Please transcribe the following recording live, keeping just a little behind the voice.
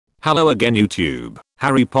Hello again YouTube,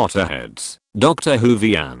 Harry Potter heads, Doctor Who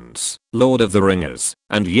fans, Lord of the Ringers,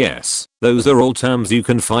 and yes, those are all terms you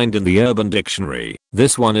can find in the Urban Dictionary.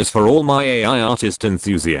 This one is for all my AI artist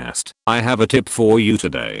enthusiast. I have a tip for you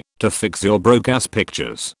today, to fix your broke ass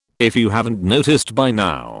pictures. If you haven't noticed by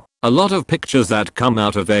now, a lot of pictures that come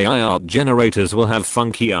out of AI art generators will have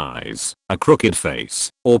funky eyes, a crooked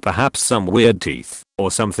face, or perhaps some weird teeth,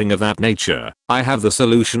 or something of that nature. I have the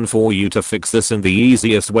solution for you to fix this in the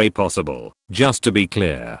easiest way possible. Just to be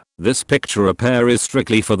clear, this picture repair is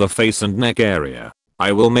strictly for the face and neck area.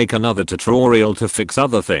 I will make another tutorial to fix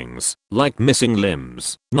other things, like missing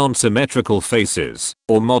limbs, non-symmetrical faces,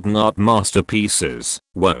 or modern art masterpieces.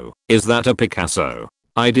 Whoa, is that a Picasso?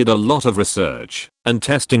 I did a lot of research and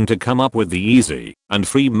testing to come up with the easy and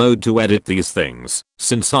free mode to edit these things,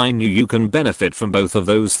 since I knew you can benefit from both of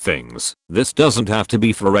those things. This doesn't have to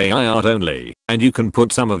be for AI art only, and you can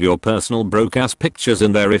put some of your personal broke ass pictures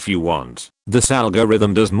in there if you want. This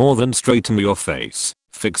algorithm does more than straighten your face,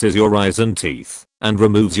 fixes your eyes and teeth, and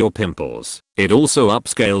removes your pimples. It also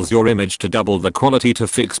upscales your image to double the quality to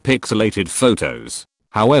fix pixelated photos.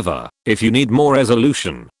 However, if you need more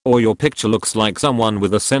resolution, or your picture looks like someone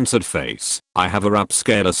with a censored face, I have a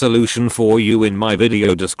upscaler solution for you in my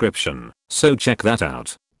video description, so check that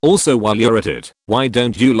out. Also, while you're at it, why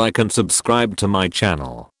don't you like and subscribe to my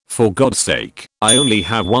channel? For God's sake, I only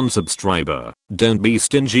have one subscriber. Don't be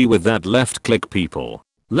stingy with that left click, people.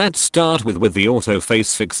 Let's start with the Auto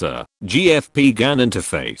Face Fixer, GFPGAN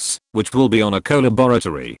interface, which will be on a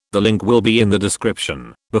collaboratory. The link will be in the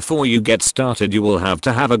description. Before you get started, you will have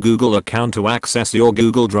to have a Google account to access your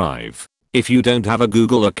Google Drive. If you don't have a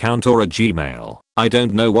Google account or a Gmail, I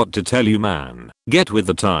don't know what to tell you, man. Get with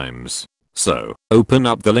the times. So, open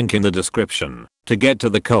up the link in the description. To get to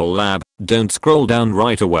the collab, don't scroll down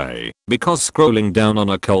right away, because scrolling down on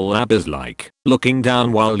a collab is like looking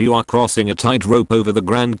down while you are crossing a tightrope over the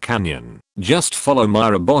Grand Canyon. Just follow my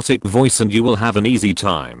robotic voice and you will have an easy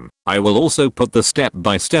time. I will also put the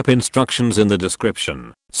step-by-step instructions in the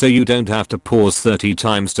description, so you don't have to pause 30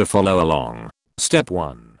 times to follow along. Step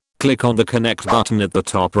 1. Click on the connect button at the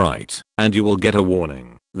top right, and you will get a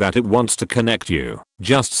warning that it wants to connect you.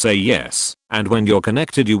 Just say yes, and when you're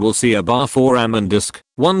connected you will see a bar for RAM and disk.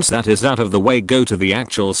 Once that is out of the way, go to the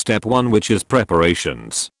actual step 1, which is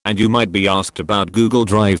preparations, and you might be asked about Google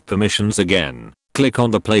Drive permissions again. Click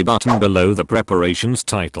on the play button below the preparations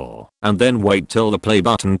title, and then wait till the play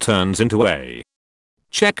button turns into a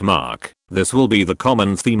check mark. This will be the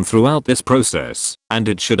common theme throughout this process, and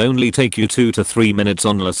it should only take you 2 to 3 minutes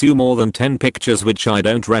unless you more than 10 pictures, which I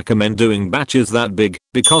don't recommend doing batches that big,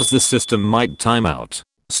 because the system might time out.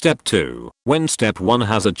 Step 2. When step 1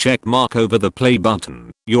 has a check mark over the play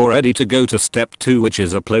button, you're ready to go to step 2, which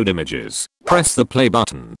is upload images. Press the play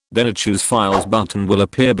button, then a choose files button will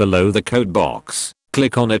appear below the code box.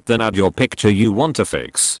 Click on it, then add your picture you want to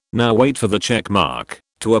fix. Now wait for the check mark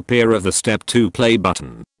to appear of the step 2 play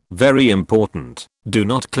button. Very important, do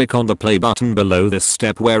not click on the play button below this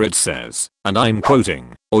step where it says, and I'm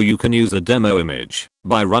quoting, or you can use a demo image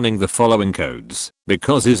by running the following codes,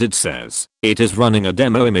 because as it says, it is running a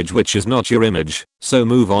demo image which is not your image. So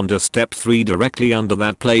move on to step 3 directly under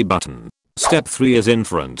that play button. Step 3 is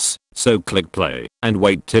inference, so click play and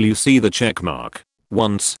wait till you see the check mark.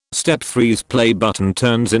 Once step 3's play button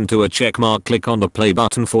turns into a check mark, click on the play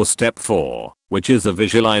button for step 4, which is the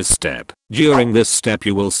visualize step. During this step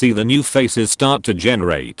you will see the new faces start to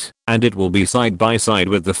generate, and it will be side by side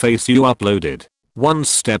with the face you uploaded. Once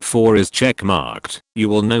step 4 is check marked, you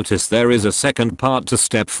will notice there is a second part to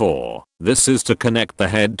step 4. This is to connect the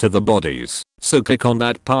head to the bodies, so click on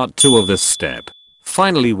that part 2 of this step.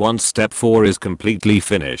 Finally, once step 4 is completely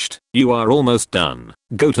finished, you are almost done.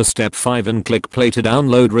 Go to step 5 and click play to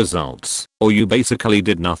download results, or you basically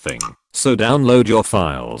did nothing. So download your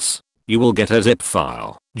files. You will get a zip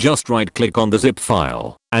file. Just right click on the zip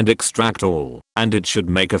file and extract all, and it should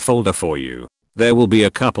make a folder for you. There will be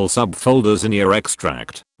a couple subfolders in your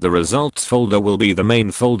extract. The results folder will be the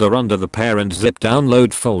main folder under the parent zip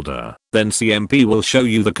download folder. Then CMP will show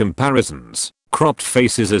you the comparisons. Cropped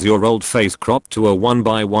faces is your old face cropped to a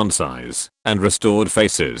 1:1 size, and restored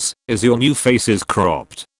faces is your new faces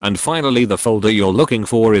cropped. And finally, the folder you're looking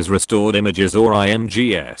for is restored images or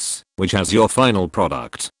IMGS, which has your final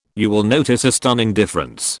product. You will notice a stunning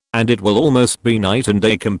difference, and it will almost be night and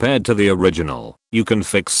day compared to the original. You can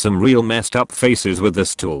fix some real messed up faces with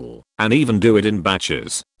this tool, and even do it in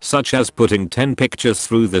batches, such as putting 10 pictures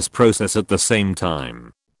through this process at the same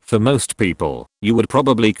time. For most people, you would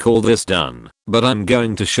probably call this done, but I'm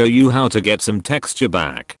going to show you how to get some texture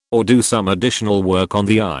back, or do some additional work on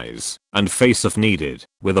the eyes and face if needed,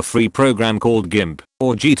 with a free program called GIMP,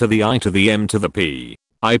 or G to the I to the M to the P.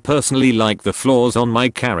 I personally like the flaws on my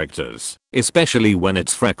characters, especially when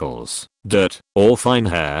it's freckles, dirt, or fine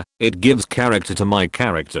hair. It gives character to my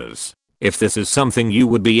characters. If this is something you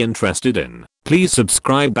would be interested in, please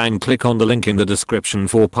subscribe and click on the link in the description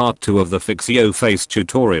for part 2 of the Fix Your Face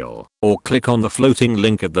tutorial, or click on the floating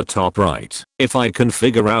link at the top right if I can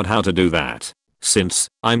figure out how to do that. Since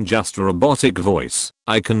I'm just a robotic voice,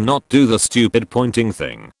 I cannot do the stupid pointing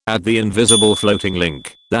thing at the invisible floating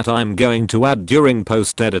link that I'm going to add during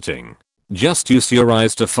post-editing. Just use your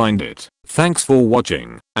eyes to find it. Thanks for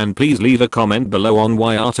watching, and please leave a comment below on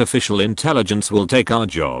why artificial intelligence will take our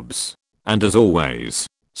jobs. And as always,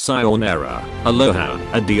 sayonara, aloha,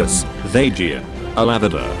 adios, zajian,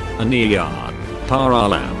 alavada, aniyan,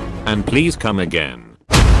 paralam, and please come again.